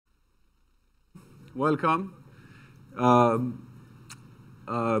welcome. I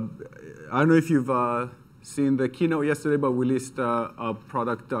don't know if you've seen the keynote yesterday, but we released a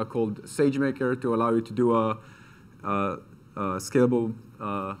product called SageMaker to allow you to do a scalable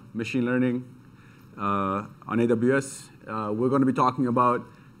machine learning on AWS. We're going to be talking about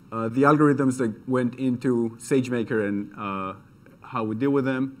the algorithms that went into SageMaker and how we deal with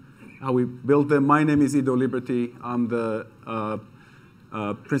them, how we build them. My name is Ido Liberty. I'm the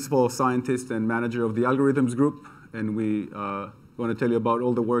principal scientist and manager of the algorithms group, and we want to tell you about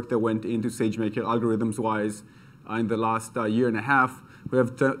all the work that went into SageMaker algorithms-wise in the last year and a half. We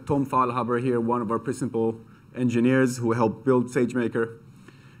have Tom Fahlhaber here, one of our principal engineers who helped build SageMaker.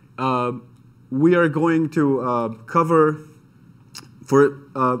 We are going to cover,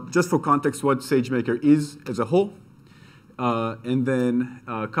 just for context, what SageMaker is as a whole, and then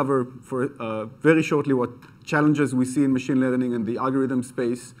cover very shortly what challenges we see in machine learning and the algorithm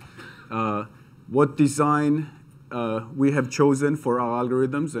space, what design we have chosen for our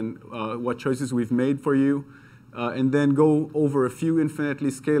algorithms and what choices we've made for you, and then go over a few infinitely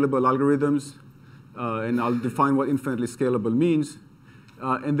scalable algorithms, and I'll define what infinitely scalable means.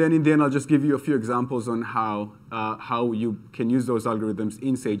 And then in the end, I'll just give you a few examples on how you can use those algorithms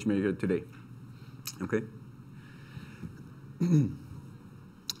in SageMaker today. Okay.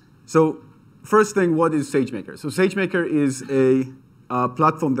 So first thing, what is SageMaker? So SageMaker is a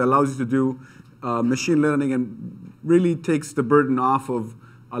platform that allows you to do machine learning and really takes the burden off of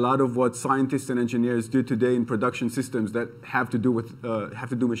a lot of what scientists and engineers do today in production systems that have to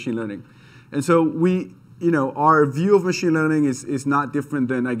do machine learning. And so our view of machine learning is not different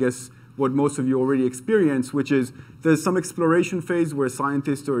than, I guess, what most of you already experience, which is there's some exploration phase where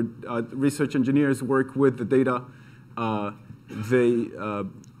scientists or research engineers work with the data. They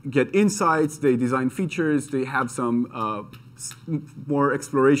get insights, they design features, they have some more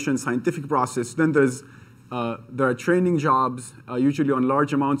exploration scientific process. Then there are training jobs, usually on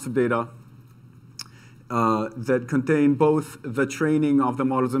large amounts of data, that contain both the training of the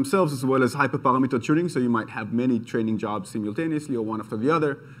models themselves as well as hyperparameter tuning. So you might have many training jobs simultaneously or one after the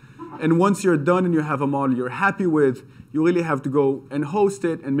other. And once you're done and you have a model you're happy with, you really have to go and host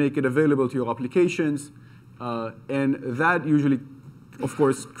it and make it available to your applications. And that usually, of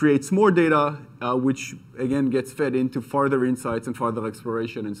course, creates more data, which, again, gets fed into further insights and further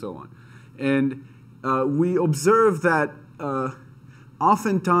exploration and so on. And we observe that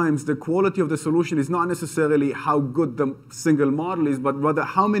oftentimes the quality of the solution is not necessarily how good the single model is, but rather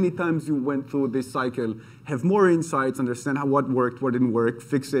how many times you went through this cycle, have more insights, understand what worked, what didn't work,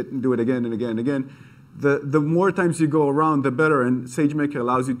 fix it, and do it again and again and again. The more times you go around, the better, and SageMaker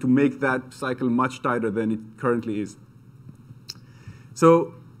allows you to make that cycle much tighter than it currently is.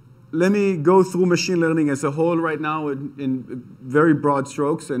 So let me go through machine learning as a whole right now in very broad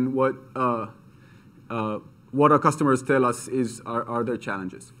strokes and what our customers tell us are their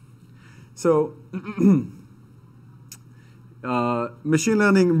challenges. So machine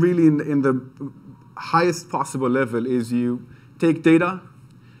learning really in the highest possible level is you take data,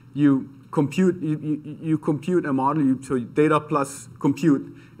 you compute a model, so data plus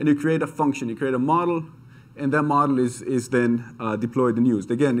compute, and you create a function. You create a model, and that model is then deployed and used.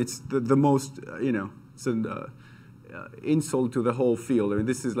 Again, it's the most, it's an insult to the whole field. I mean,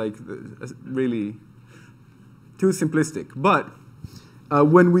 this is like really too simplistic. But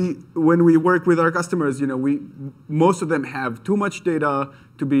when we work with our customers, most of them have too much data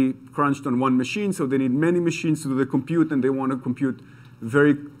to be crunched on one machine, so they need many machines to do the compute, and they want to compute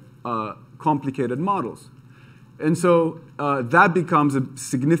very complicated models. And so that becomes a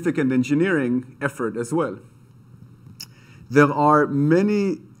significant engineering effort as well. There are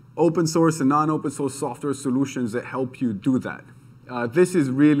many open source and non-open source software solutions that help you do that. This is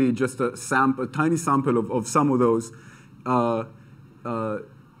really just a tiny sample of some of those.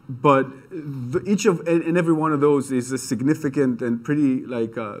 But each and every one of those is a significant and pretty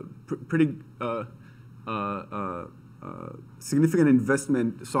significant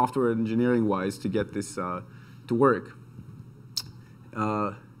investment software engineering-wise to get this to work.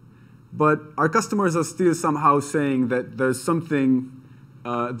 But our customers are still somehow saying that there's something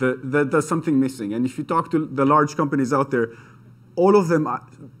missing. And if you talk to the large companies out there, all of them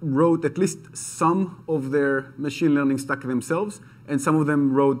wrote at least some of their machine learning stack themselves, and some of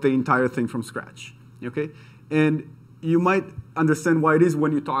them wrote the entire thing from scratch. Okay, and you might understand why it is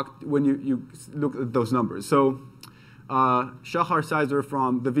when you look at those numbers. So Shahar Sizer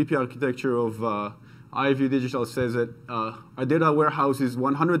from the VP architecture of IVU Digital says that our data warehouse is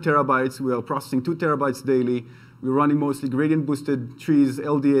 100 terabytes. We are processing 2 terabytes daily. We're running mostly gradient-boosted trees,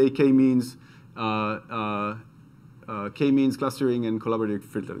 LDA, K-means, K-means clustering, and collaborative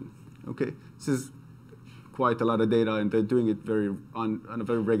filtering. Okay, this is quite a lot of data, and they're doing it on a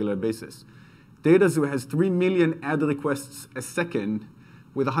very regular basis. DataZoo has 3 million ad requests a second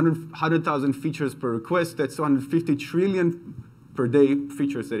with 100,000 features per request. That's 250 trillion per day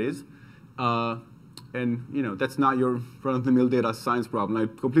features, that is. And that's not your run-of-the-mill data science problem. I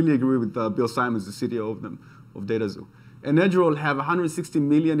completely agree with Bill Simons, the CTO of DataZoo. And Edgerol have 160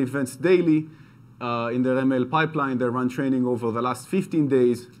 million events daily in their ML pipeline. They run training over the last 15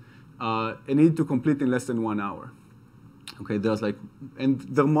 days and need to complete in less than 1 hour. Okay, and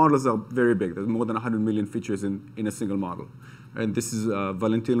their models are very big. There's more than 100 million features in a single model. And this is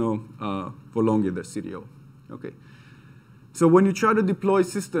Valentino Volonghi, the CTO. Okay. So when you try to deploy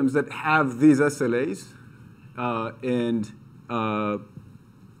systems that have these SLAs and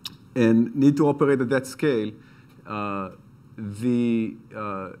need to operate at that scale, the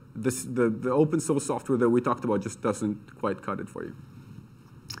open source software that we talked about just doesn't quite cut it for you.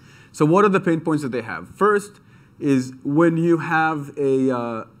 So what are the pain points that they have? First is when you have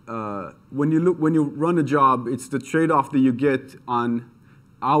when you run a job, it's the trade-off that you get on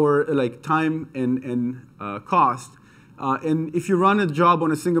time and cost. And if you run a job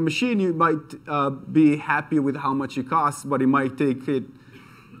on a single machine, you might be happy with how much it costs, but it might take it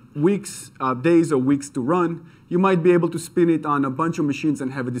days or weeks to run. You might be able to spin it on a bunch of machines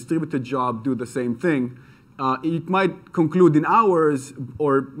and have a distributed job do the same thing. It might conclude in hours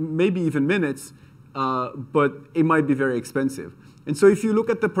or maybe even minutes, but it might be very expensive. And so if you look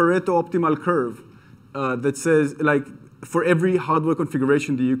at the Pareto optimal curve that says, for every hardware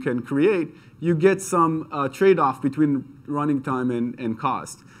configuration that you can create, you get some trade-off between running time and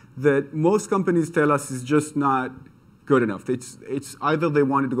cost that most companies tell us is just not good enough. It's either they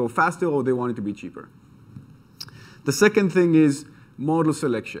want it to go faster or they want it to be cheaper. The second thing is model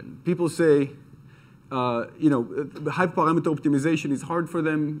selection. People say, hyperparameter optimization is hard for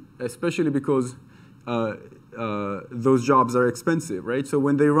them, especially because those jobs are expensive, right? So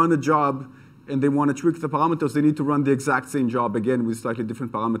when they run a job and they want to tweak the parameters, they need to run the exact same job again with slightly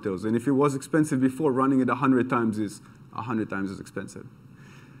different parameters. And if it was expensive before, running it 100 times is 100 times as expensive.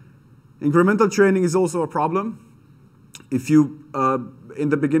 Incremental training is also a problem. If you, in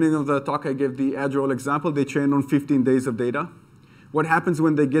the beginning of the talk, I gave the Edgerol example. They train on 15 days of data. What happens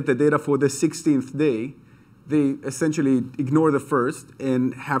when they get the data for the 16th day? They essentially ignore the first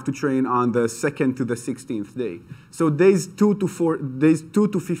and have to train on the 2nd to the 16th day. So days 2 to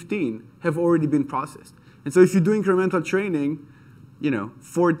 15 have already been processed. And so if you do incremental training,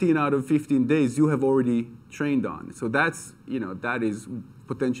 14 out of 15 days you have already trained on. So that's, that is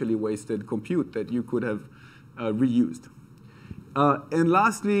potentially wasted compute that you could have reused. And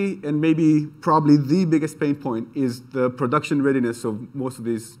lastly, and probably the biggest pain point, is the production readiness of most of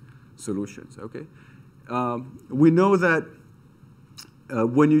these solutions. Okay. We know that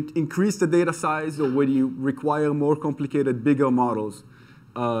when you increase the data size or when you require more complicated, bigger models,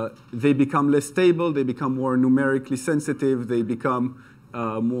 they become less stable, they become more numerically sensitive, they become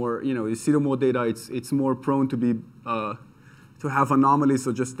more, you see the more data, it's more prone to be, to have anomalies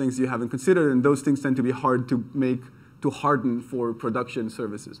or just things you haven't considered, and those things tend to be hard to harden for production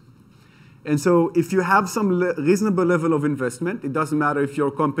services. And so if you have some reasonable level of investment, it doesn't matter if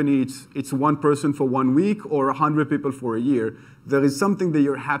your company, it's one person for 1 week or 100 people for a year, there is something that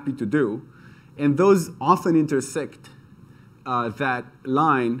you're happy to do. And those often intersect that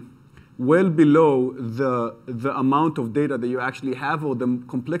line well below the amount of data that you actually have or the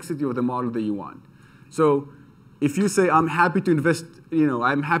complexity of the model that you want. So if you say, I'm happy to invest,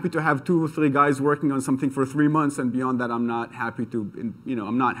 I'm happy to have 2 or 3 guys working on something for 3 months, and beyond that, I'm not happy to,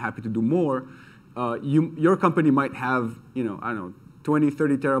 I'm not happy to do more. Your company might have, I don't know, 20,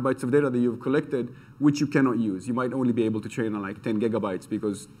 30 terabytes of data that you've collected, which you cannot use. You might only be able to train on like 10 gigabytes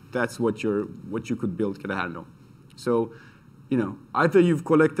because that's what you could build, can handle. So, either you've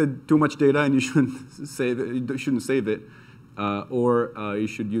collected too much data and you shouldn't save it, or you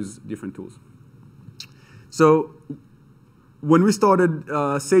should use different tools. So when we started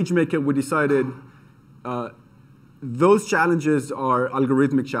SageMaker, we decided those challenges are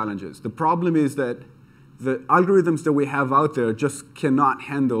algorithmic challenges. The problem is that the algorithms that we have out there just cannot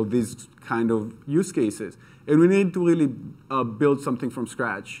handle these kind of use cases. And we need to really build something from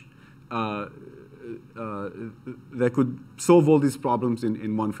scratch that could solve all these problems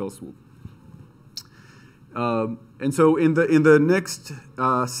in one fell swoop. And so in the next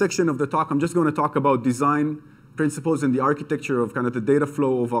section of the talk, I'm just going to talk about design principles and the architecture of kind of the data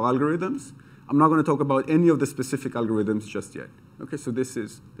flow of our algorithms. I'm not going to talk about any of the specific algorithms just yet. Okay, so this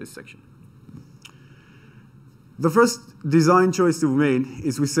is this section. The first design choice we've made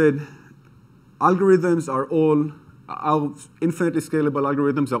is we said algorithms are all, our infinitely scalable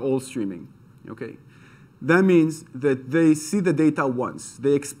algorithms are all streaming. Okay, That means that they see the data once.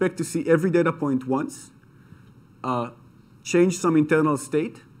 They expect to see every data point once, change some internal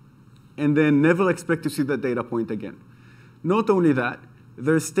state, and then never expect to see that data point again. Not only that,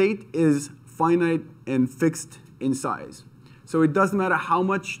 their state is finite and fixed in size. So it doesn't matter how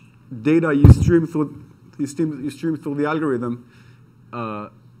much data you stream through the algorithm,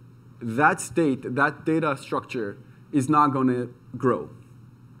 that state, that data structure is not going to grow.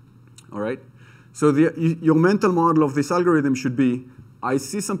 All right? So your mental model of this algorithm should be, I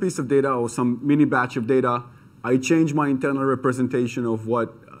see some piece of data or some mini batch of data, I change my internal representation of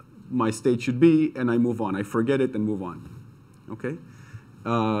what my state should be, and I move on. I forget it and move on. Okay?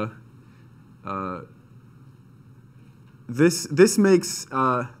 This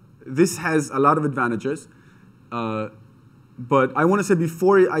has a lot of advantages. But I want to say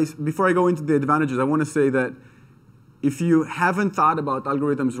before I go into the advantages, I want to say that if you haven't thought about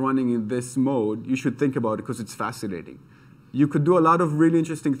algorithms running in this mode, you should think about it because it's fascinating. You could do a lot of really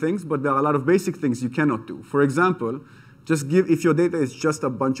interesting things, but there are a lot of basic things you cannot do. For example, if your data is just a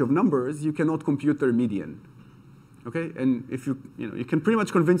bunch of numbers, you cannot compute their median. Okay? And if you can pretty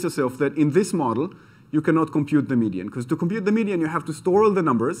much convince yourself that in this model, you cannot compute the median. Because to compute the median, you have to store all the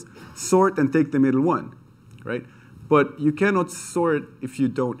numbers, sort, and take the middle one. Right? But you cannot sort if you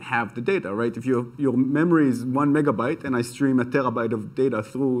don't have the data, right? If your memory is 1 megabyte and I stream a terabyte of data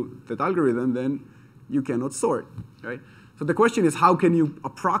through that algorithm, then you cannot sort, right? So the question is, how can you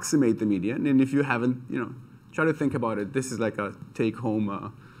approximate the median? And if you haven't, try to think about it. This is like a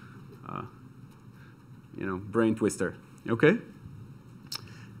take-home, brain twister, okay?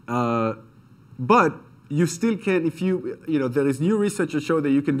 But you still can, there is new research that show that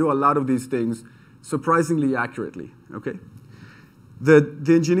you can do a lot of these things surprisingly accurately, okay? The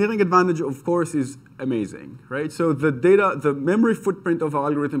engineering advantage, of course, is amazing, right? So the memory footprint of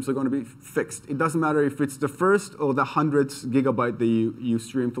our algorithms are going to be fixed. It doesn't matter if it's the first or the 100th gigabyte that you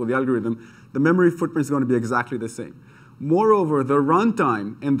stream through the algorithm, the memory footprint is going to be exactly the same. Moreover, the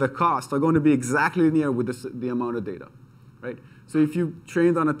runtime and the cost are going to be exactly linear with the amount of data, right? So if you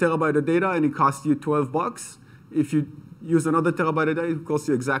trained on a terabyte of data and it costs you $12, if you use another terabyte of data, it costs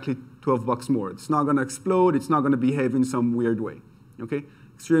you exactly $12 more. It's not going to explode. It's not going to behave in some weird way. Okay?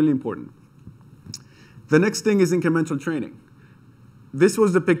 Extremely important. The next thing is incremental training. This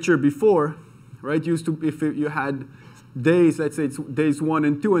was the picture before, right? If you had days, let's say it's days 1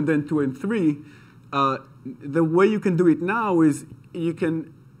 and 2, and then 2 and 3, the way you can do it now is you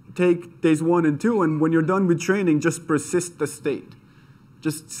can take days 1 and 2, and when you're done with training, just persist the state.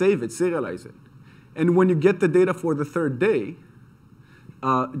 Just save it, serialize it. And when you get the data for the 3rd day,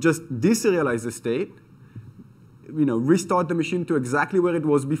 just deserialize the state, restart the machine to exactly where it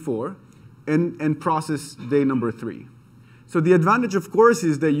was before, and process day number 3. So the advantage, of course,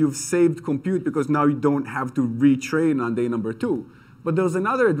 is that you've saved compute because now you don't have to retrain on day number 2. But there's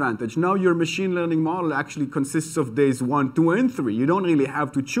another advantage. Now your machine learning model actually consists of days 1, 2, and 3. You don't really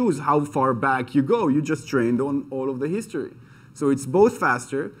have to choose how far back you go. You just trained on all of the history. So it's both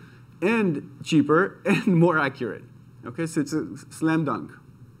faster and cheaper and more accurate. Okay, so it's a slam dunk.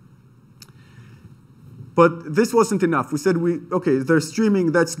 But this wasn't enough. We said, okay, they're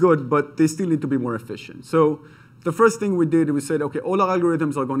streaming, that's good, but they still need to be more efficient. So the first thing we did, we said, okay, all our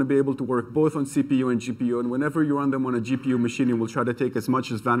algorithms are going to be able to work both on CPU and GPU, and whenever you run them on a GPU machine, you will try to take as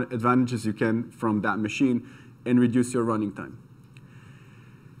much advantage as you can from that machine and reduce your running time.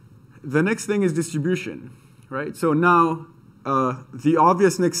 The next thing is distribution, right? So now, the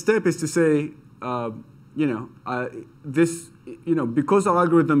obvious next step is to say, because our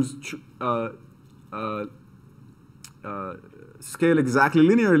algorithms scale exactly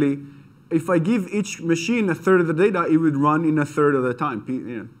linearly, if I give each machine a third of the data, it would run in a third of the time,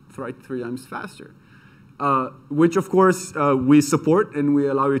 3 times faster. Which, of course, we support, and we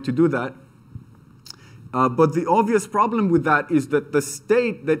allow you to do that. But the obvious problem with that is that the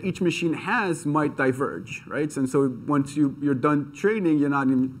state that each machine has might diverge, right? And so once you're done training, you're not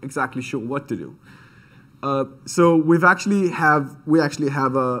exactly sure what to do. So we actually have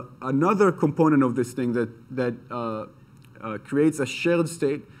another component of this thing that creates a shared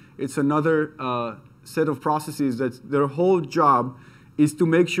state. It's another set of processes that their whole job is to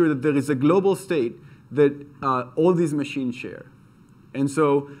make sure that there is a global state that all these machines share. And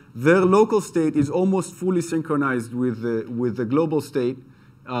so their local state is almost fully synchronized with the global state.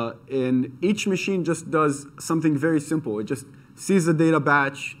 And each machine just does something very simple. It just sees the data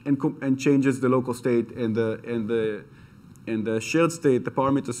batch and changes the local state. And the shared state, the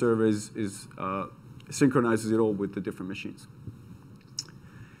parameter server, synchronizes it all with the different machines.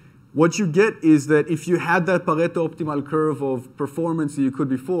 what you get is that if you had that Pareto optimal curve of performance that you could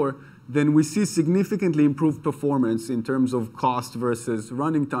before, then we see significantly improved performance in terms of cost versus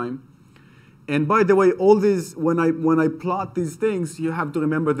running time. And by the way, all these, when I plot these things, you have to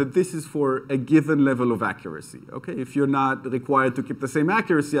remember that this is for a given level of accuracy. Okay, if you're not required to keep the same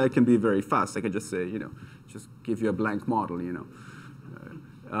accuracy, I can be very fast. I can just say, just give you a blank model,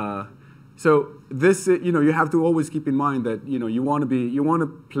 So this, you have to always keep in mind that you want to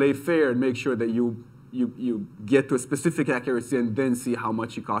play fair and make sure that you get to a specific accuracy and then see how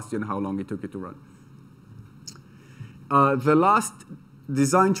much it cost you and how long it took you to run. The last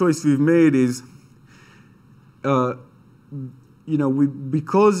design choice we've made is,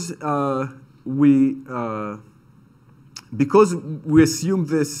 because we assume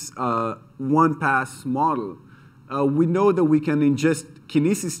this one-pass model, we know that we can ingest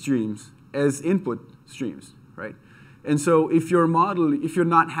kinesis streams as input streams, right? And so if your model, if you're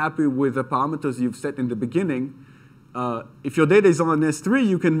not happy with the parameters you've set in the beginning, if your data is on S3,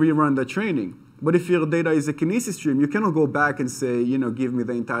 you can rerun the training. But if your data is a kinesis stream, you cannot go back and say, give me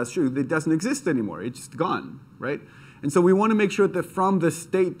the entire stream. It doesn't exist anymore. It's just gone, right? And so we want to make sure that from the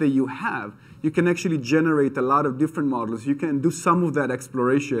state that you have, you can actually generate a lot of different models. You can do some of that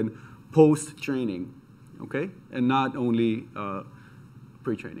exploration post-training, okay? And not only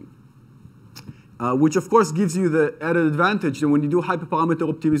pre-training. Which, of course, gives you the added advantage that when you do hyperparameter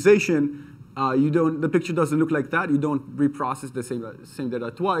optimization, the picture doesn't look like that. You don't reprocess the same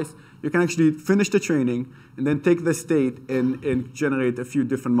data twice. You can actually finish the training and then take the state and generate a few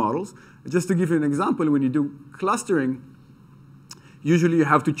different models. Just to give you an example, when you do clustering, usually you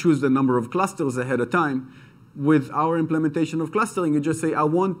have to choose the number of clusters ahead of time. With our implementation of clustering, you just say, I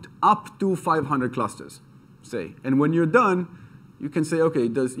want up to 500 clusters, say. And when you're done, you can say, OK,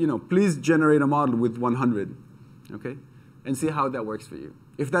 please generate a model with 100, OK? And see how that works for you.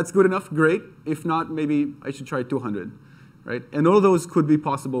 If that's good enough, great. If not, maybe I should try 200, right? And all those could be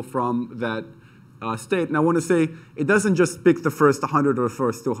possible from that state. And I want to say, it doesn't just pick the first 100 or the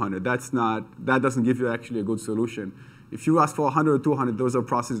first 200. That doesn't give you actually a good solution. If you ask for 100 or 200, those are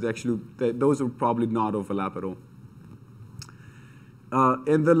processes those are probably not overlap at all.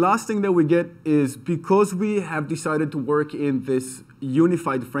 And the last thing that we get is because we have decided to work in this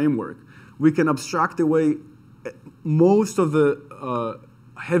unified framework, we can abstract away most of the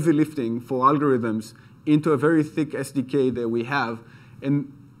heavy lifting for algorithms into a very thick SDK that we have.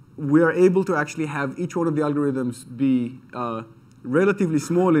 And we are able to actually have each one of the algorithms be relatively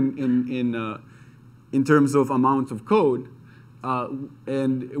small in terms of amount of code.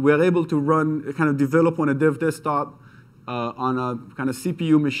 And we're able to develop on a dev desktop on a kind of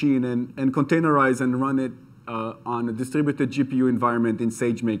CPU machine and containerize and run it on a distributed GPU environment in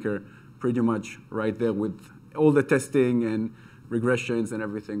SageMaker pretty much right there with all the testing and regressions and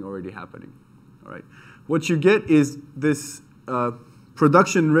everything already happening. All right. What you get is this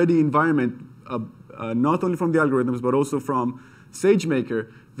production-ready environment, not only from the algorithms, but also from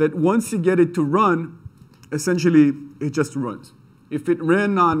SageMaker, that once you get it to run, essentially, it just runs. If it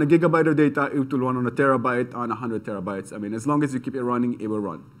ran on a gigabyte of data, it will run on a terabyte, on 100 terabytes. I mean, as long as you keep it running, it will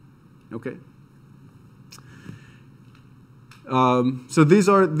run. OK? So these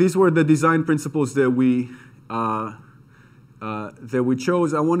were the design principles that we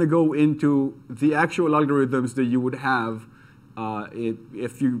chose. I want to go into the actual algorithms that you would have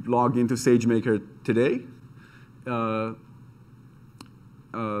if you log into SageMaker today.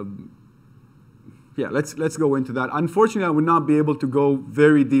 Yeah, let's go into that. Unfortunately, I will not be able to go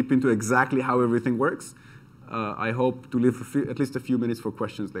very deep into exactly how everything works. I hope to leave at least a few minutes for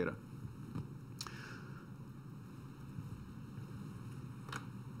questions later.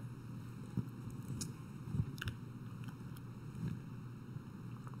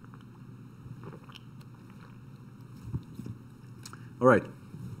 All right.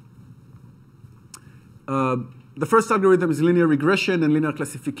 The first algorithm is linear regression and linear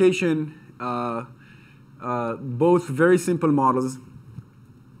classification. Both very simple models.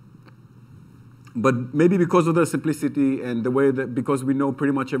 But maybe because of their simplicity and the way that, because we know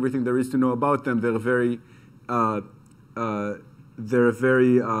pretty much everything there is to know about them, they're very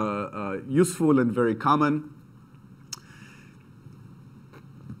useful and very common.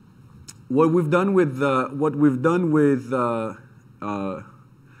 What we've done with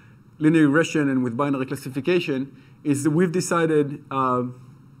linear regression and with binary classification is that we've decided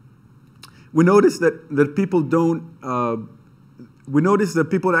we noticed that people don't. We noticed that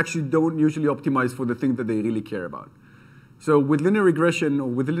people actually don't usually optimize for the thing that they really care about. So with linear regression or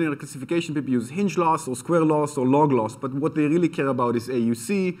with linear classification, people use hinge loss or square loss or log loss. But what they really care about is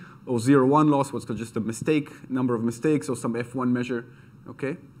AUC or 0-1 loss, what's called just a mistake, number of mistakes, or some F1 measure.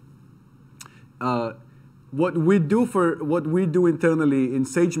 Okay. what we do internally in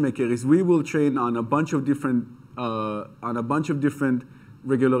SageMaker is we will train on a bunch of different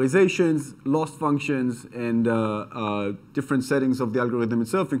regularizations, loss functions, and different settings of the algorithm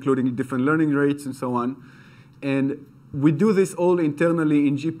itself, including different learning rates and so on. And we do this all internally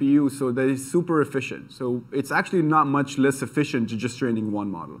in GPU, so that is super efficient. So it's actually not much less efficient to just training one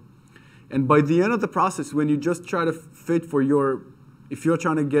model. And by the end of the process, when you just try to fit for if you're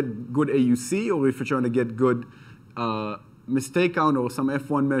trying to get good AUC, or if you're trying to get good mistake count or some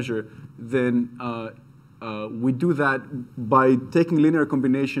F1 measure, then we do that by taking linear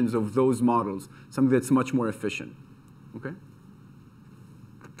combinations of those models, something that's much more efficient. Okay?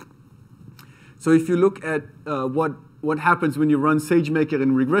 So if you look at what happens when you run SageMaker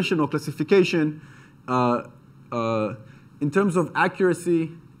in regression or classification, in terms of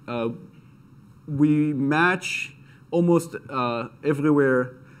accuracy, we match almost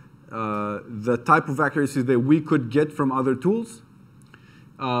everywhere the type of accuracy that we could get from other tools.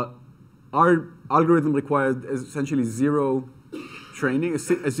 Our algorithm required essentially zero training,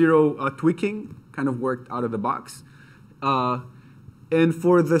 zero tweaking, kind of worked out of the box. And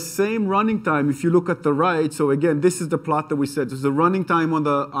for the same running time, if you look at the right, so again, this is the plot that we said. There's the running time on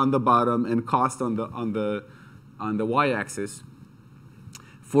the bottom and cost on the y-axis.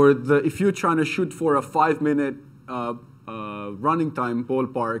 If you're trying to shoot for a 5-minute running time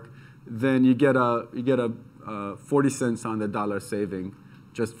ballpark, then you get a 40 cents on the dollar saving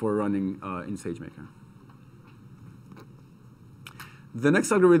just for running in SageMaker. The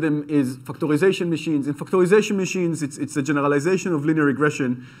next algorithm is factorization machines. In factorization machines, it's a generalization of linear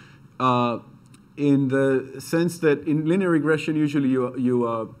regression in the sense that in linear regression, usually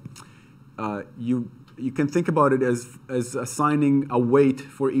you can think about it as assigning a weight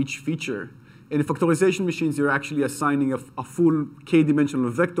for each feature. And in factorization machines, you're actually assigning a full k-dimensional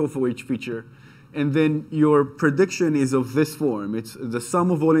vector for each feature. And then your prediction is of this form. It's the sum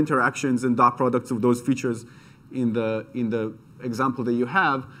of all interactions and dot products of those features in the example that you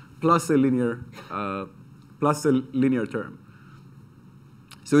have, plus a linear term.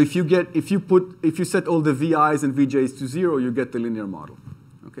 So if you set all the VIs and VJs to 0, you get the linear model.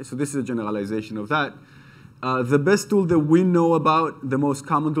 Okay, so this is a generalization of that. The best tool that we know about, the most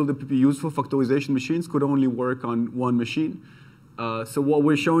common tool that people use for factorization machines, could only work on one machine. So what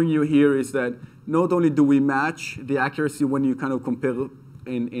we're showing you here is that not only do we match the accuracy when you kind of compare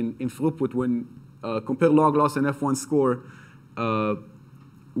in throughput, when compare log loss and F1 score,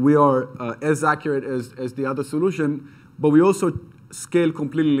 we are as accurate as the other solution, but we also scale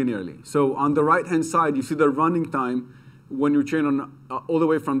completely linearly. So on the right-hand side, you see the running time when you train on all the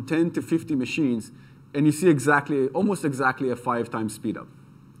way from 10 to 50 machines, and you see almost exactly a 5 times speed up.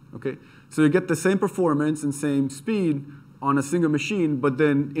 Okay? So you get the same performance and same speed on a single machine, but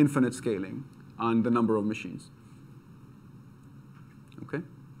then infinite scaling on the number of machines. Okay?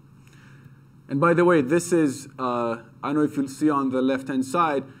 And by the way, this is, I don't know if you'll see on the left-hand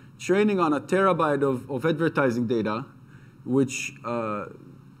side, training on a terabyte of advertising data, which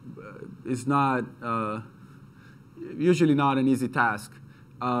is not, usually not an easy task.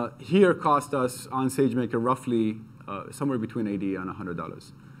 Here cost us on SageMaker roughly somewhere between $80 and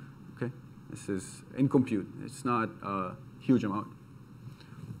 $100. Okay? This is in compute. It's not a huge amount.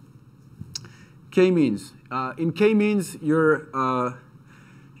 K-means. In K-means, you're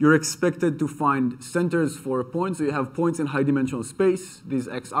expected to find centers for points. So you have points in high-dimensional space, these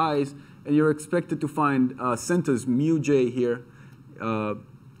xi's, and you're expected to find centers, mu j here.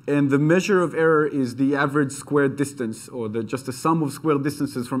 And the measure of error is the average squared distance, or just the sum of squared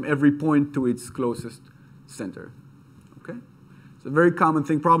distances from every point to its closest center. Okay? It's a very common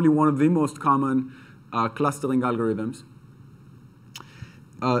thing, probably one of the most common clustering algorithms.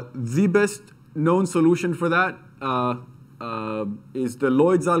 The best known solution for that is the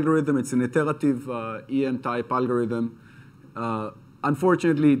Lloyd's algorithm. It's an iterative EM-type algorithm.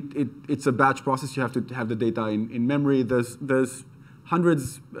 Unfortunately, it's a batch process. You have to have the data in memory. There's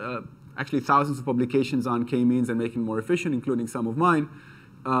hundreds, actually thousands of publications on K-means and making it more efficient, including some of mine.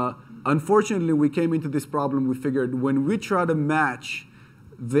 Unfortunately, we came into this problem. We figured when we try to match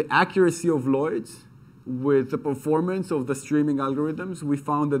the accuracy of Lloyd's with the performance of the streaming algorithms, we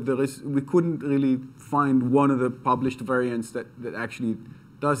found that we couldn't really find one of the published variants that actually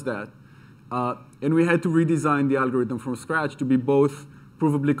does that. And we had to redesign the algorithm from scratch to be both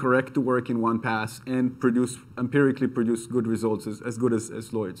provably correct to work in one pass and empirically produce good results as good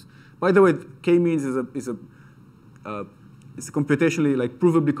as Lloyd's. By the way, K-means is a computationally,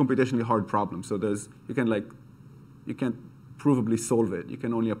 provably computationally hard problem. So you can't provably solve it. You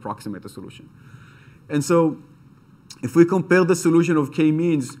can only approximate the solution. And so if we compare the solution of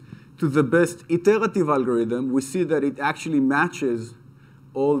K-means to the best iterative algorithm, we see that it actually matches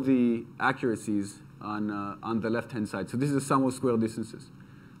all the accuracies on the left-hand side. So this is the sum of square distances.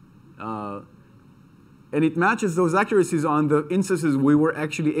 And it matches those accuracies on the instances we were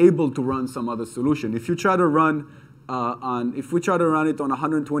actually able to run some other solution. If you try to run if we try to run it on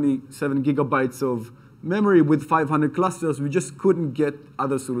 127 gigabytes of memory with 500 clusters, we just couldn't get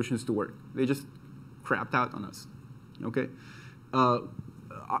other solutions to work. They just crapped out on us. Okay,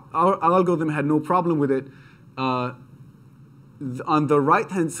 our algorithm had no problem with it. On the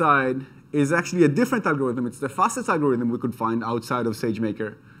right-hand side is actually a different algorithm. It's the fastest algorithm we could find outside of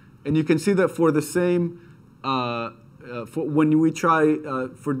SageMaker. And you can see that for the same, when we try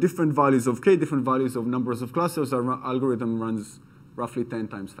for different values of k, different values of numbers of clusters, our algorithm runs roughly 10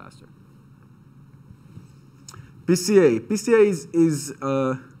 times faster. PCA. PCA is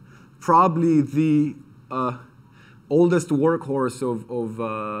probably the oldest workhorse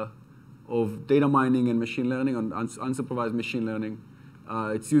of data mining and machine learning, unsupervised machine learning.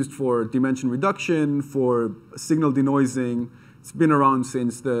 It's used for dimension reduction, for signal denoising. It's been around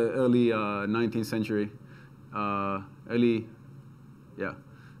since the early 19th century. Whatever.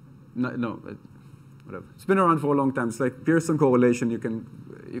 It's been around for a long time. It's like Pearson correlation. You can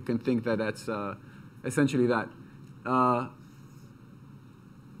think that that's essentially that.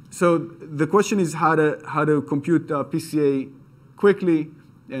 So the question is how to compute PCA quickly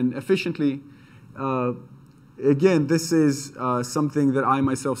and efficiently. Again, this is something that I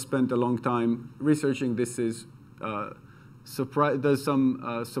myself spent a long time researching. This is there's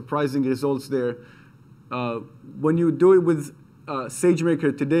some surprising results there. When you do it with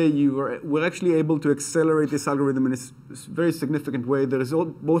SageMaker today, we're actually able to accelerate this algorithm in a very significant way. There is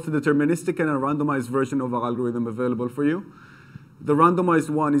both a deterministic and a randomized version of our algorithm available for you. The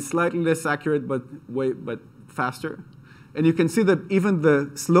randomized one is slightly less accurate, but faster. And you can see that even the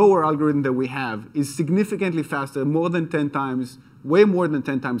slower algorithm that we have is significantly faster, more than 10 times, way more than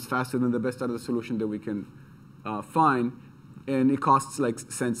 10 times faster than the best other solution that we can find. And it costs like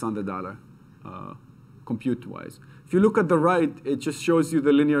cents on the dollar, compute-wise. If you look at the right, it just shows you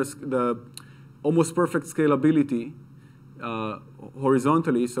the almost perfect scalability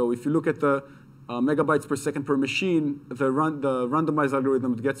horizontally. So if you look at the megabytes per second per machine, the randomized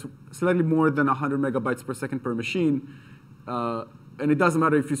algorithm gets slightly more than 100 megabytes per second per machine. And it doesn't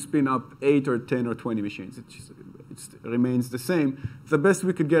matter if you spin up 8 or 10 or 20 machines. It remains the same. The best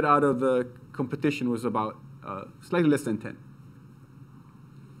we could get out of the competition was about slightly less than 10.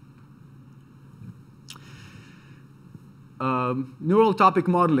 Neural topic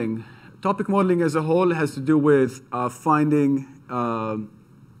modeling. Topic modeling as a whole has to do with finding,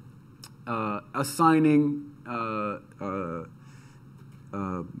 assigning,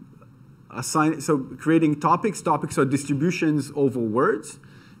 so creating topics. Topics are distributions over words,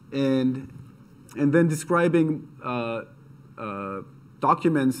 and then describing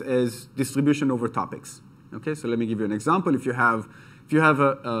documents as distribution over topics. Okay, so let me give you an example. If you have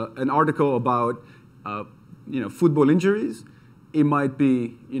an article about football injuries, it might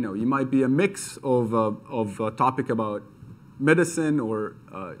be a mix of a topic about medicine or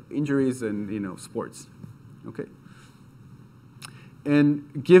injuries and sports. Okay.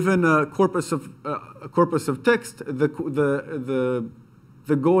 And given a corpus of text,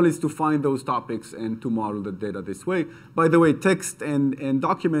 the goal is to find those topics and to model the data this way. By the way, text and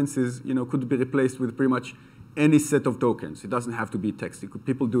documents could be replaced with pretty much any set of tokens. It doesn't have to be text.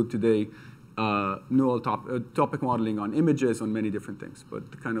 People do today neural topic modeling on images, on many different things. But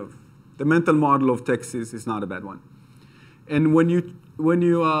the mental model of text is not a bad one. And when you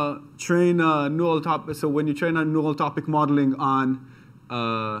train neural topic modeling on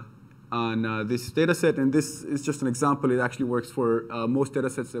this data set, and this is just an example, it actually works for most data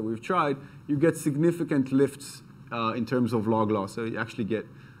sets that we've tried, you get significant lifts in terms of log loss. So you actually get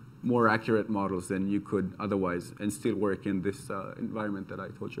more accurate models than you could otherwise and still work in this environment that I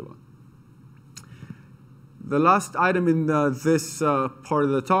told you about. The last item in this part of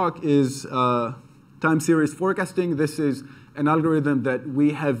the talk is time series forecasting. This is an algorithm that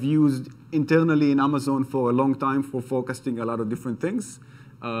we have used internally in Amazon for a long time for forecasting a lot of different things.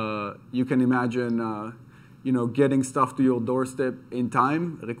 You can imagine getting stuff to your doorstep in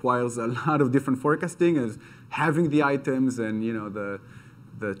time requires a lot of different forecasting, as having the items and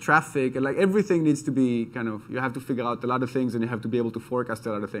the traffic, and like everything needs to be you have to figure out a lot of things, and you have to be able to forecast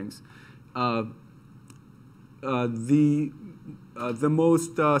a lot of things. The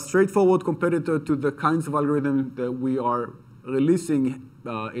most straightforward competitor to the kinds of algorithms that we are releasing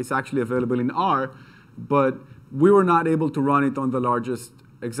is actually available in R, but we were not able to run it on the largest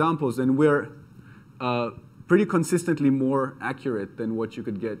examples, and we're pretty consistently more accurate than what you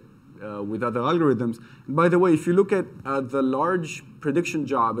could get with other algorithms. And by the way, if you look at the large prediction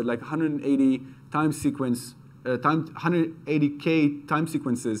job at like 180 time sequence, 180K time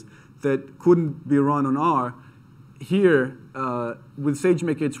sequences that couldn't be run on R, here with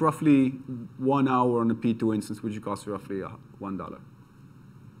SageMaker, it's roughly 1 hour on a P2 instance, which costs roughly $1.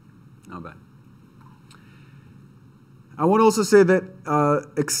 Not bad. I want to also say that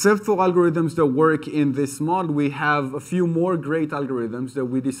except for algorithms that work in this model, we have a few more great algorithms that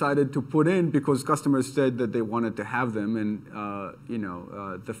we decided to put in because customers said that they wanted to have them. And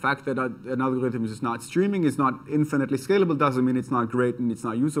the fact that an algorithm is not streaming, is not infinitely scalable, doesn't mean it's not great and it's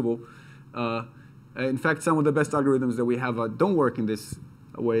not usable. In fact, some of the best algorithms that we have don't work in this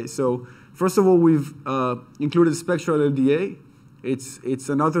way. So first of all, we've included spectral LDA. It's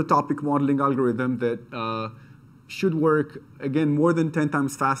another topic modeling algorithm that should work, again, more than 10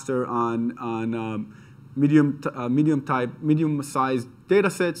 times faster on medium-sized data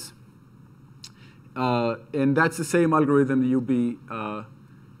sets. And that's the same algorithm that you'll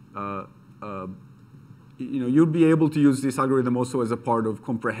be able to use this algorithm also as a part of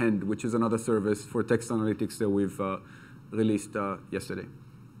Comprehend, which is another service for text analytics that we've released yesterday.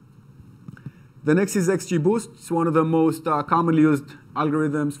 The next is XGBoost. It's one of the most commonly used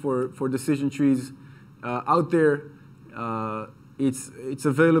algorithms for decision trees out there. It's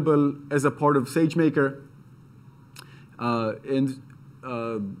available as a part of SageMaker.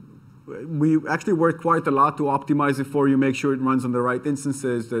 We actually worked quite a lot to optimize it for you, make sure it runs on the right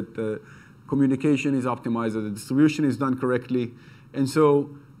instances, that the communication is optimized, that the distribution is done correctly. And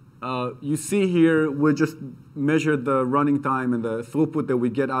so you see here, we just measured the running time and the throughput that we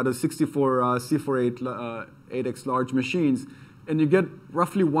get out of 64 C4 8X large machines. And you get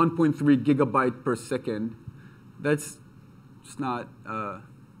roughly 1.3 gigabyte per second. That's just not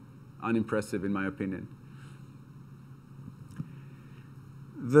unimpressive, in my opinion.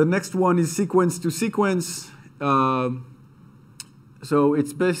 The next one is sequence to sequence. So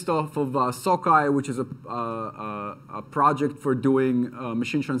it's based off of Sockeye, which is a project for doing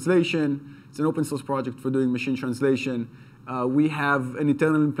machine translation. It's an open source project for doing machine translation. We have an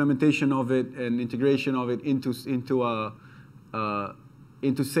internal implementation of it and integration of it into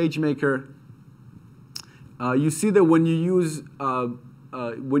SageMaker. You see that when you use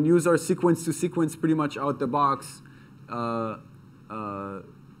our sequence to sequence pretty much out the box on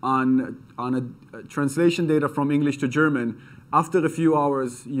a translation data from English to German, after a few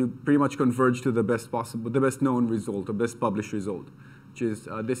hours, you pretty much converge to the best known result, the best published result, which is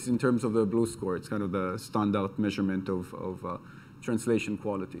this in terms of the blue score. It's kind of the standout measurement of translation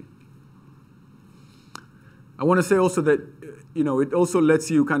quality. I want to say also that it also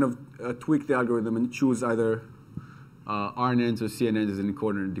lets you kind of tweak the algorithm and choose either RNNs or CNNs as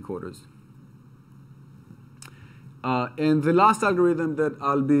encoders and decoders. And the last algorithm that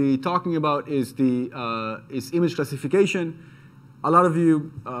I'll be talking about is image classification. A lot of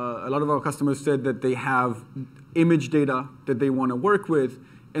our customers said that they have image data that they want to work with,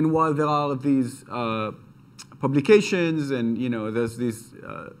 and while there are these publications and there's these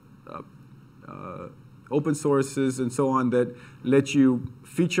open sources and so on that let you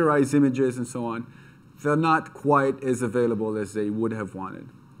featureize images and so on, they're not quite as available as they would have wanted.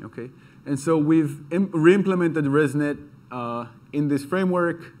 Okay, and so we've re-implemented ResNet in this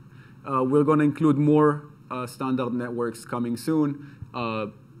framework. We're going to include more standard networks coming soon,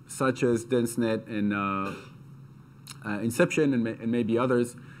 such as DenseNet and Inception and maybe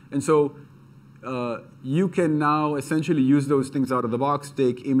others. And so you can now essentially use those things out of the box,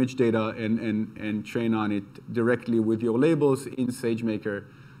 take image data and train on it directly with your labels in SageMaker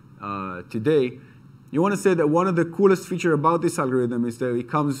today. You want to say that one of the coolest features about this algorithm is that it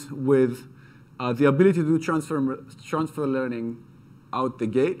comes with the ability to do transfer learning out the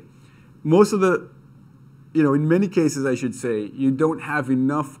gate. Most of the, in many cases, I should say, you don't have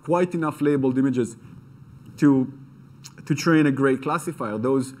quite enough labeled images to train a great classifier.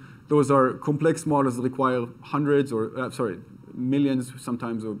 Those are complex models that require hundreds or, millions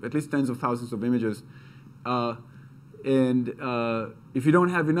sometimes, or at least tens of thousands of images. If you don't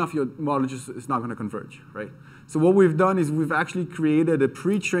have enough, your model just is not going to converge, right? So what we've done is we've actually created a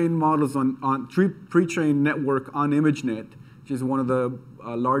pre-trained models pre-trained network on ImageNet, which is one of the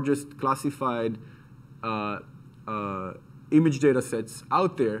largest classified image data sets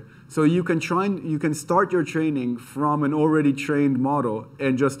out there. So you can start your training from an already trained model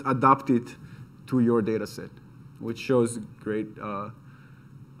and just adapt it to your data set, which shows great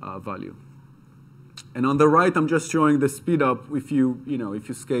value. And on the right, I'm just showing the speed up if you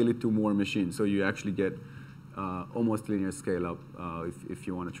scale it to more machines. So you actually get almost linear scale up if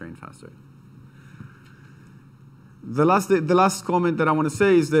you want to train faster. The last comment that I want to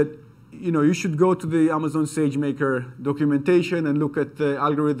say is that you should go to the Amazon SageMaker documentation and look at the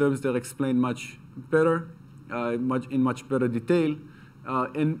algorithms that explain much better, in much better detail.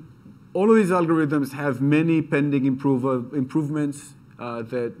 And all of these algorithms have many pending improvements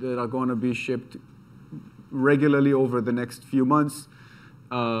that are going to be shipped regularly over the next few months.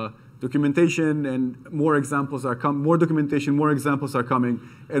 Documentation and more examples are coming. More documentation, more examples are coming,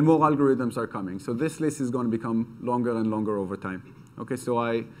 and more algorithms are coming. So this list is going to become longer and longer over time. Okay, so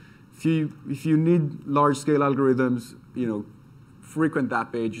if you need large-scale algorithms, frequent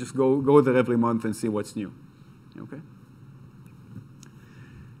that page. Just go there every month and see what's new. Okay.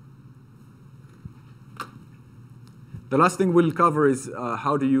 The last thing we'll cover is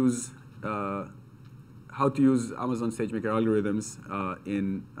how to use Amazon SageMaker algorithms on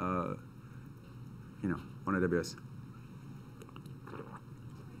AWS.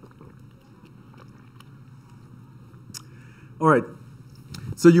 All right.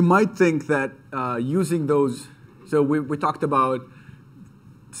 So you might think that using those, so we talked about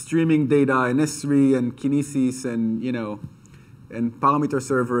streaming data and S3 and Kinesis and and parameter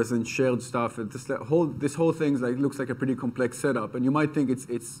servers and shared stuff. And this whole thing looks like a pretty complex setup, and you might think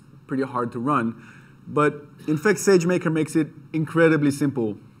it's pretty hard to run. But in fact, SageMaker makes it incredibly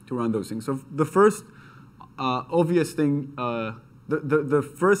simple to run those things. So the first obvious thing, the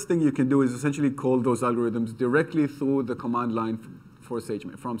first thing you can do is essentially call those algorithms directly through the command line from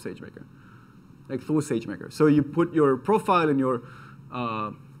SageMaker, like through SageMaker. So you put your profile and your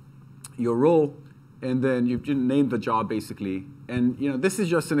role, and then you name the job basically. And this is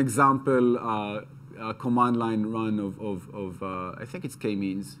just an example command line run of I think it's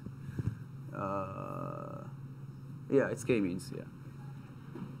k-means. Yeah, it's k-means, yeah.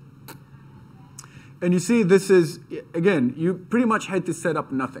 And you see this is, again, you pretty much had to set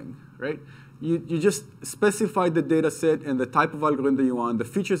up nothing, right? You just specified the data set and the type of algorithm that you want, the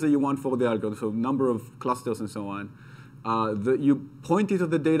features that you want for the algorithm, so number of clusters and so on. You point it to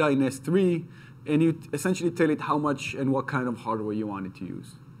the data in S3, and you essentially tell it how much and what kind of hardware you want it to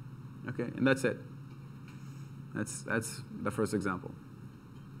use. Okay, and that's it. That's the first example.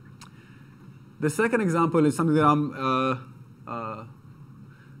 The second example is something that I'm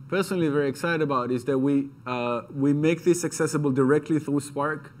personally very excited about, is that we make this accessible directly through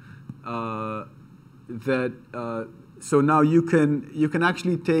Spark. So now you can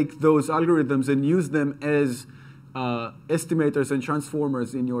actually take those algorithms and use them as estimators and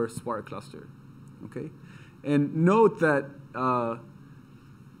transformers in your Spark cluster. Okay, and note that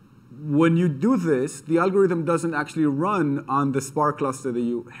when you do this, the algorithm doesn't actually run on the Spark cluster that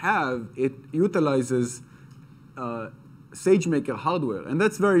you have. It utilizes SageMaker hardware. And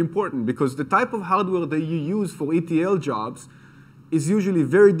that's very important, because the type of hardware that you use for ETL jobs is usually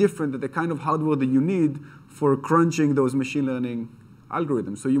very different than the kind of hardware that you need for crunching those machine learning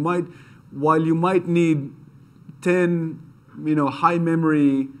algorithms. So while you might need 10 high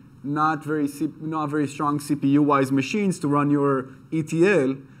memory, not very strong CPU-wise machines to run your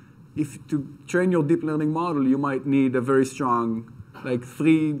ETL, if to train your deep learning model, you might need a very strong, like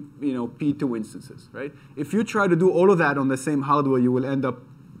 3 P2 instances, right? If you try to do all of that on the same hardware, you will end up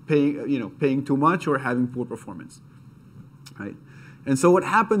paying too much or having poor performance, right? And so what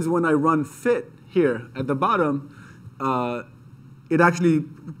happens when I run fit here at the bottom, it actually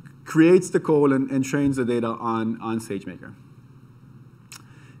creates the call and trains the data on SageMaker.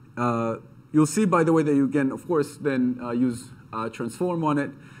 You'll see, by the way, that you can, of course, then use transform on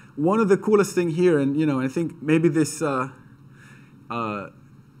it. One of the coolest thing here, and I think maybe this, so one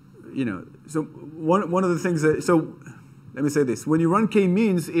of the things that, so let me say this: when you run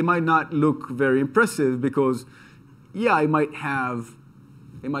k-means, it might not look very impressive because, yeah, it might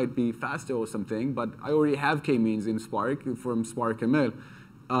be faster or something, but I already have k-means in Spark from Spark ML.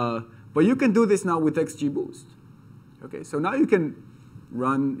 But you can do this now with XGBoost. Okay, so now you can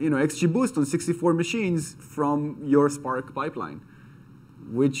run XGBoost on 64 machines from your Spark pipeline,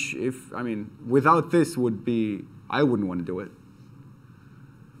 which without this I wouldn't want to do it.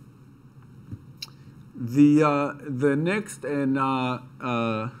 The next and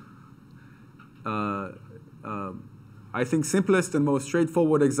I think simplest and most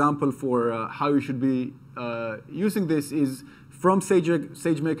straightforward example for how you should be using this is from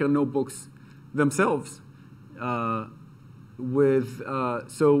SageMaker notebooks themselves. So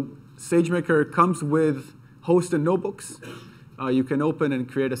SageMaker comes with hosted notebooks. You can open and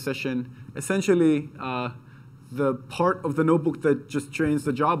create a session. Essentially, the part of the notebook that just trains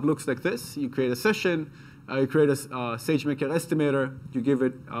the job looks like this. You create a session. You create a SageMaker estimator. You give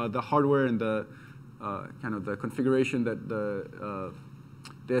it the hardware and the kind of the configuration that the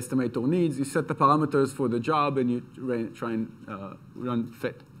estimator needs. You set the parameters for the job, and you try and run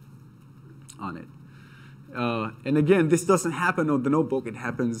fit. on it. And again, this doesn't happen on the notebook. It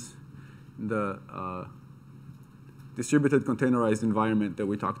happens in the distributed containerized environment that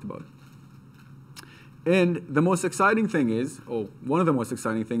we talked about. And the most exciting thing is, or one of the most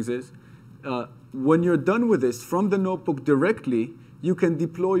exciting things is, when you're done with this, from the notebook directly, you can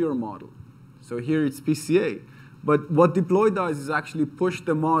deploy your model. So here it's PCA. But what deploy does is actually push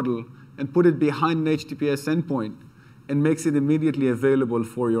the model and put it behind an HTTPS endpoint and makes it immediately available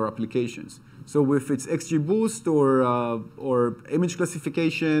for your applications. So if it's XGBoost or image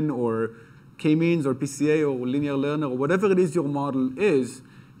classification or K-means or PCA or linear learner or whatever it is your model is,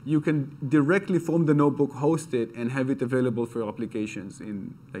 you can directly from the notebook host it and have it available for your applications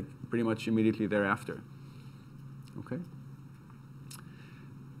in like pretty much immediately thereafter. Okay.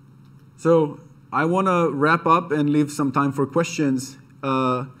 So I want to wrap up and leave some time for questions.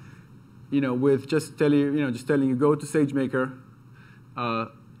 With just telling you go to SageMaker.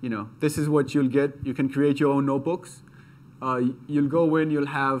 This is what you'll get. You can create your own notebooks. You'll go in. You'll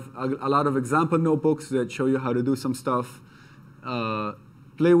have a lot of example notebooks that show you how to do some stuff.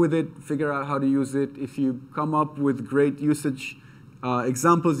 Play with it. Figure out how to use it. If you come up with great usage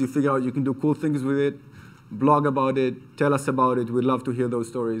examples, you figure out you can do cool things with it. Blog about it. Tell us about it. We'd love to hear those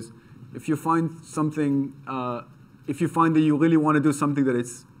stories. If you find something, if you find that you really want to do something that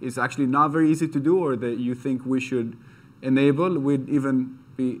is actually not very easy to do or that you think we should enable, we'd even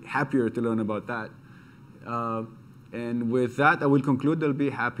be happier to learn about that. And with that, I will conclude. I'll be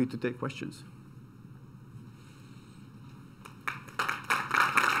happy to take questions.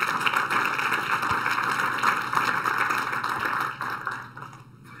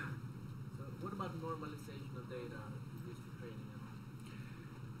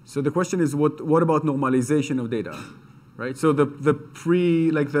 So the question is, what about normalization of data, right? So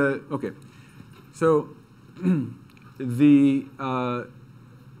okay. So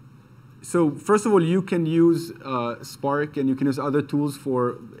so first of all, you can use Spark and you can use other tools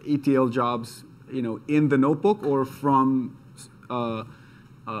for ETL jobs, in the notebook or from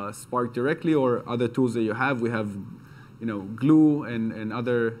Spark directly or other tools that you have. We have, Glue and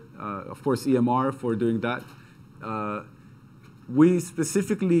other, of course, EMR for doing that. We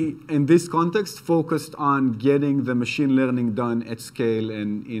specifically, in this context, focused on getting the machine learning done at scale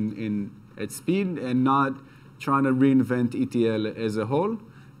and at speed, and not trying to reinvent ETL as a whole.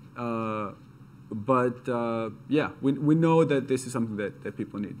 Yeah, we know that this is something that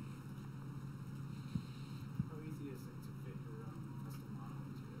people need. How easy is it to fit your custom model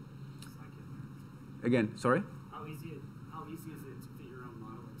into scikit-learn? Again, sorry? How easy is it to fit your own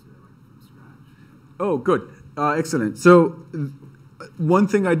model into it, like from scratch? Oh, good. Excellent. So one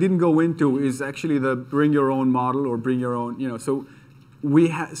thing I didn't go into is actually the bring your own model or bring your own, so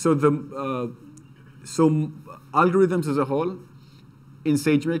algorithms as a whole in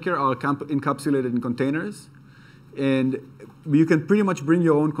SageMaker are encapsulated in containers. And you can pretty much bring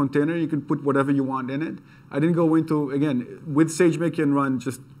your own container. You can put whatever you want in it. I didn't go into, again, with SageMaker you can run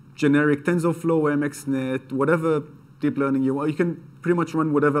just generic TensorFlow, MXNet, whatever deep learning you want. You can pretty much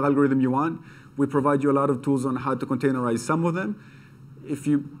run whatever algorithm you want. We provide you a lot of tools on how to containerize some of them.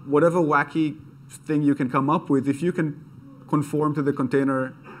 Whatever wacky thing you can come up with, if you can conform to the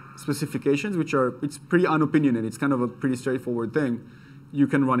container specifications, it's pretty unopinionated. It's kind of a pretty straightforward thing. You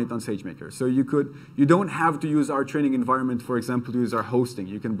can run it on SageMaker. So you don't have to use our training environment, for example, to use our hosting.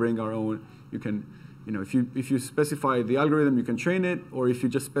 You can bring our own. You can, if you specify the algorithm, you can train it. Or if you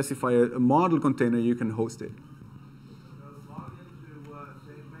just specify a model container, you can host it. Log into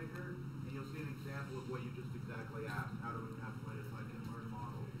SageMaker, and you'll see an example of what you just exactly asked. How to encapsulate it like an emergent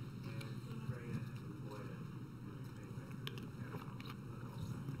model and train it and deploy it using SageMaker.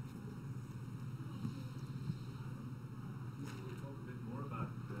 Talk a bit more about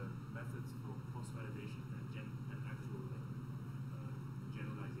the methods for post-validation and actual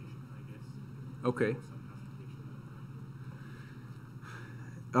generalization, I guess. Okay.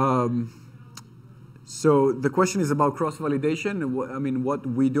 So the question is about cross-validation and what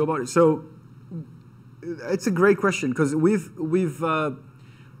we do about it. So it's a great question because we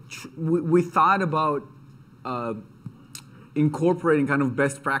thought about incorporating kind of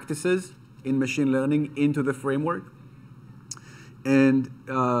best practices in machine learning into the framework. And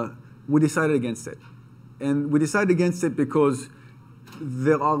we decided against it. And we decided against it because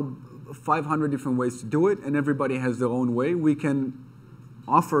there are 500 different ways to do it, and everybody has their own way. We can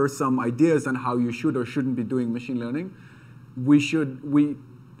offer some ideas on how you should or shouldn't be doing machine learning. We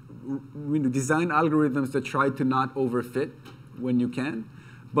design algorithms that try to not overfit when you can.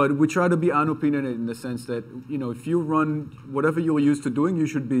 But we try to be unopinionated in the sense that, if you run whatever you're used to doing, you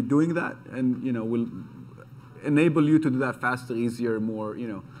should be doing that. And, we'll enable you to do that faster, easier, more,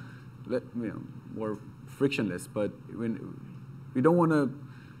 more frictionless. But we don't want to,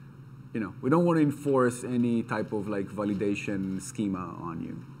 we don't want to enforce any type of like validation schema on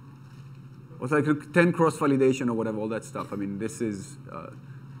you. Or it's like 10 cross validation or whatever, all that stuff. I mean, this is. I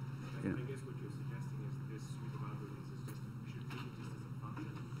guess what you're suggesting is this suite of algorithms is just, we should treat it just as a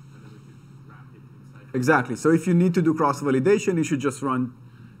function, and then we could wrap it inside. Exactly. So if you need to do cross-validation, you should just run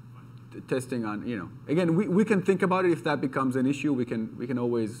testing on, Again, we can think about it. If that becomes an issue, we can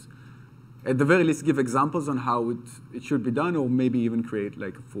always, at the very least, give examples on how it should be done, or maybe even create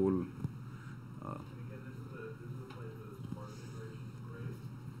like a full. Again, this is a place where the Spark integration is great.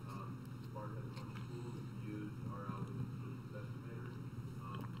 Spark has a bunch of tools that can use our algorithms with estimators.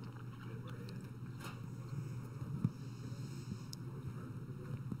 Get right in.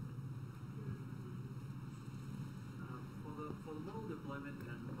 For the model deployment in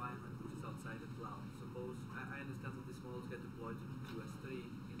an environment which is outside the cloud, suppose I understand that these models get deployed to S3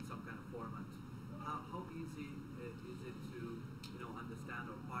 in some kind of format. How easy is it to understand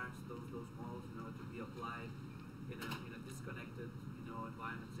or parse those models to be applied in a disconnected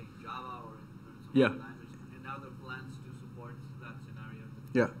environment, say in Java or some other language? And now there are plans to support that scenario.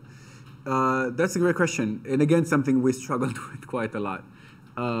 Yeah. That's a great question, and again, something we struggled with quite a lot.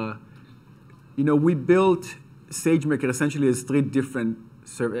 We built SageMaker essentially as 3 different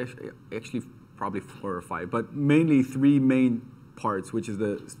actually probably 4 or 5, but mainly 3 main parts, which is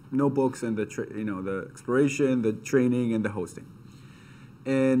the notebooks and the exploration, the training, and the hosting.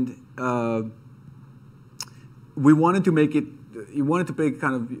 And we wanted to make it. You wanted to make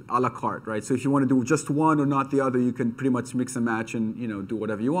kind of a la carte, right? So if you want to do just one or not the other, you can pretty much mix and match and do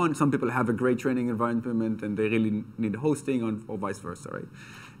whatever you want. Some people have a great training environment and they really need hosting, or vice versa, right?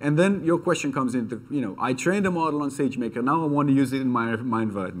 And then your question comes into, I trained a model on SageMaker. Now I want to use it in my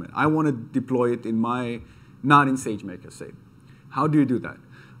environment. I want to deploy it in not in SageMaker, say. How do you do that?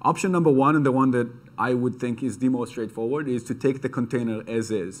 Option number 1, and the one that I would think is the most straightforward, is to take the container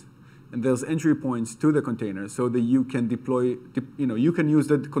as is. And there's entry points to the container so that you can deploy, you can use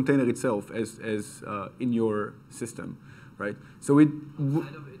the container itself as in your system, right? So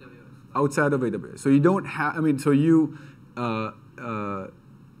outside of AWS. So you don't have, so you,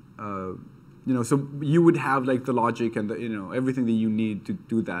 so you would have like the logic and the, everything that you need to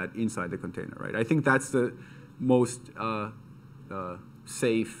do that inside the container, right? I think that's the most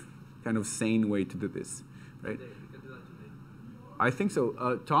safe, kind of sane way to do this, right? I think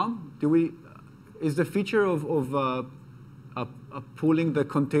so. Tom, is the feature of pooling the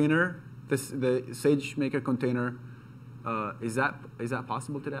container, the SageMaker container, is that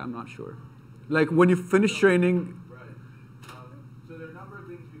possible today? I'm not sure. Like when you finish training. Right. So there are a number of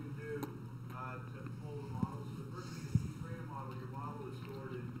things you can do to pull the model. So the first thing is you train a model. Your model is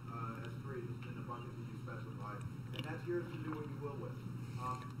stored in S3, just in a bucket that you specify, and that's yours to do what you will with.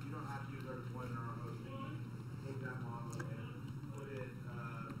 You don't have to use our deployment or our hosting. Take that model and put in,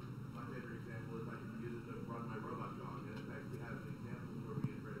 my favorite example is I can use it to run my robot dog. And in fact, we have an example where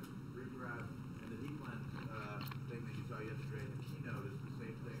we integrated Regraph and the deep lens thing that you saw yesterday in the keynote is the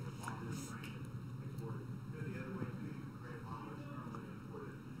same thing. The model is trained and exported. The other way too, you can create a model externally and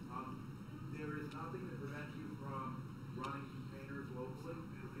import it. There is nothing that prevents you from running containers locally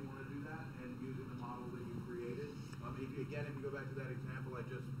if you want to do that and using the model that you created. Again, if you go back to that example I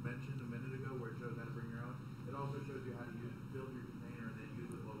just mentioned a minute ago where it shows how to bring your own, it also shows you how to build your container and then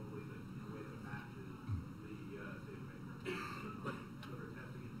use it locally in a way that matches the SageMaker. But for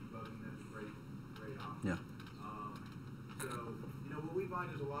testing and debugging, that's a great option. Yeah. So, what we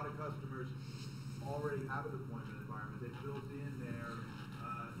find is a lot of customers already have a deployment environment. They've built in their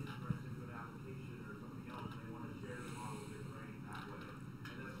inference into an application or something else, and they want to share the model with their training that way.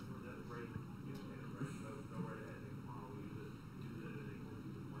 And that's a great use case, right? So go right ahead, take the model, use it in an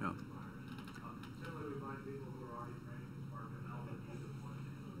existing deployment environment. Similarly, we find people who are already training in Spark ML that use deployment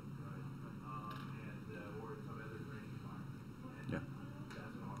instance, right? Or some other training environment. And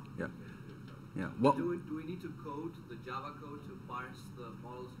that's an awesome use case too. So. Yeah. Well, Do we need to code the Java code to parse the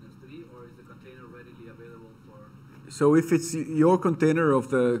models in S3, or is the container readily available for? So if it's your container of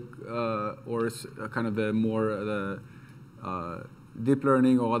the, kind of the more deep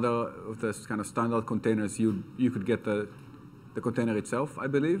learning or other of the kind of standard containers, you could get the container itself, I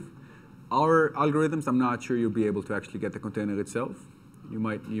believe. Our algorithms, I'm not sure you'll be able to actually get the container itself. You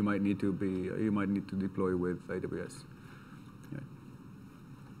might need to deploy with AWS. Yeah.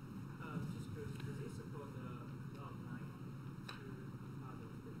 Just curious, does it support Cloud9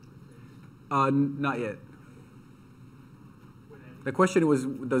 to Not yet. The question was,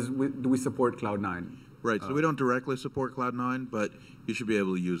 do we support Cloud9? Right. So we don't directly support Cloud9, but you should be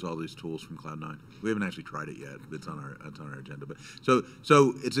able to use all these tools from Cloud9. We haven't actually tried it yet. It's on our agenda. But so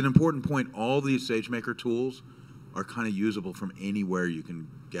it's an important point. All these SageMaker tools are kind of usable from anywhere you can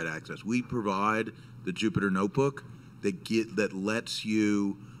get access. We provide the Jupyter Notebook that lets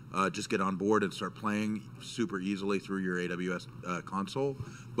you just get on board and start playing super easily through your AWS console.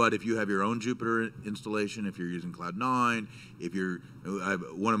 But if you have your own Jupyter installation, if you're using Cloud9,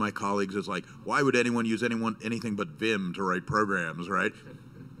 one of my colleagues is like, why would anyone use anything but Vim to write programs, right?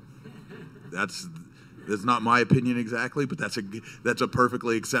 That's not my opinion exactly, but that's a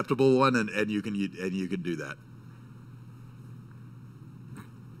perfectly acceptable one, and you can do that.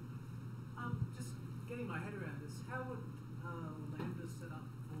 Just getting my head around this, how would Lambda set up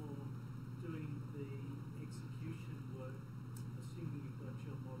for doing the execution work, assuming you've got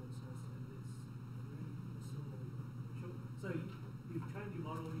your models hosted in this? So you've trained your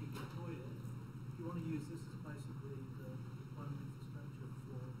model, you've deployed it. If you want to use this as basically the deployment infrastructure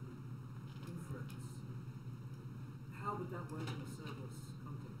for the inference, how would that work in a serverless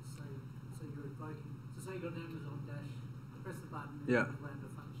context? So you're invoking, say you've got an Amazon dash, press the button, and Yeah. you have Lambda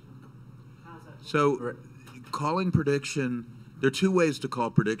function. How's that work? So calling prediction, there are two ways to call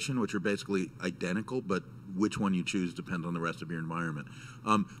prediction, which are basically identical, but which one you choose depends on the rest of your environment.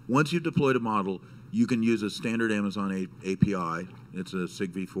 Once you've deployed a model, you can use a standard Amazon API. It's a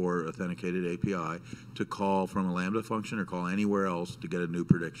SIG-v4 authenticated API to call from a Lambda function or call anywhere else to get a new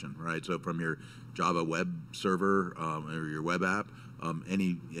prediction, right? So from your Java web server or your web app,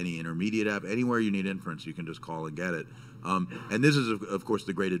 any intermediate app, anywhere you need inference, you can just call and get it. And this is, of course,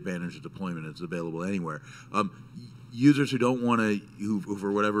 the great advantage of deployment. It's available anywhere. Users who don't want to, who for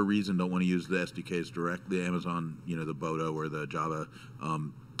whatever reason don't want to use the SDKs directly, the Amazon, the Bodo or the Java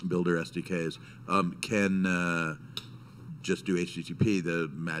Builder SDKs, can just do HTTP. The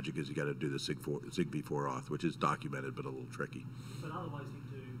magic is you got to do the SIG-v4 auth, which is documented but a little tricky. But otherwise, you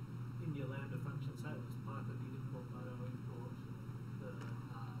do in your Lambda function, say it was Python, you import Bodo, import the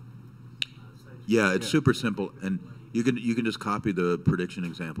Sage. Yeah, it's super simple, and you can just copy the prediction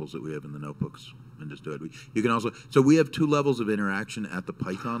examples that we have in the notebooks and just do it. You can also, so we have two levels of interaction at the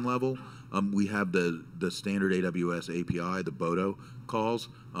Python level. We have the standard AWS API, the Bodo calls,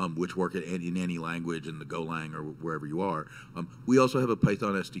 which work in any language, in the Golang or wherever you are. We also have a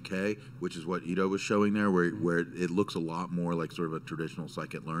Python SDK, which is what Ido was showing there, where it looks a lot more like sort of a traditional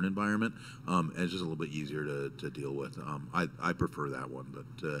scikit-learn environment, and it's just a little bit easier to deal with. I prefer that one,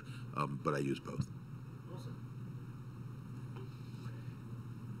 but I use both.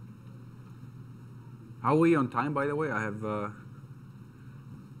 How are we on time, by the way? I have.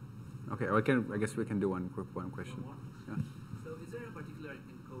 Okay, I guess we can do one question. Yeah. So, is there a particular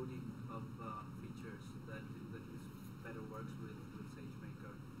encoding of features that better works with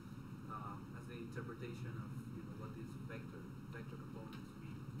SageMaker as the interpretation of what these vector components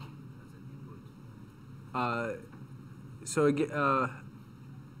mean as an input?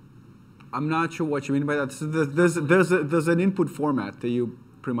 I'm not sure what you mean by that. So there's an input format that you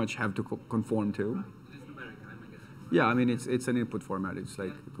pretty much have to conform to. Yeah, I mean it's an input format. It's like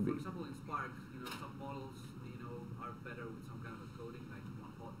it could be. For example, in Spark, some models, are better with some kind of a coding, like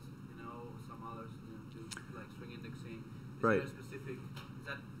one hot, some others, do like string indexing. Is Right. there a specific? Is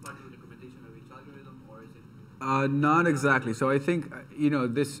that part of the documentation of each algorithm, or is it? Not exactly. So I think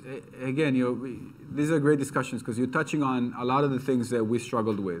this again. These are great discussions because you're touching on a lot of the things that we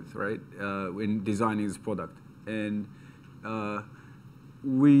struggled with, right, in designing this product, and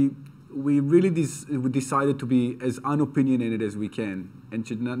we really decided to be as unopinionated as we can and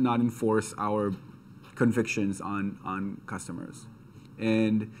to not enforce our convictions on customers.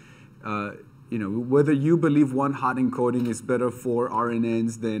 And whether you believe one hot encoding is better for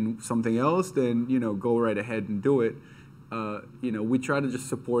RNNs than something else, then go right ahead and do it. We try to just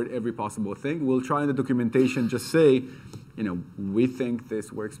support every possible thing. We'll try in the documentation just say, we think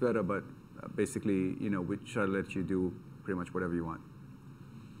this works better, but basically, we try to let you do pretty much whatever you want.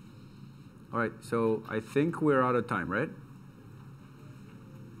 All right, so I think we're out of time, right?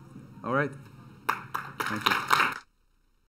 All right. Thank you.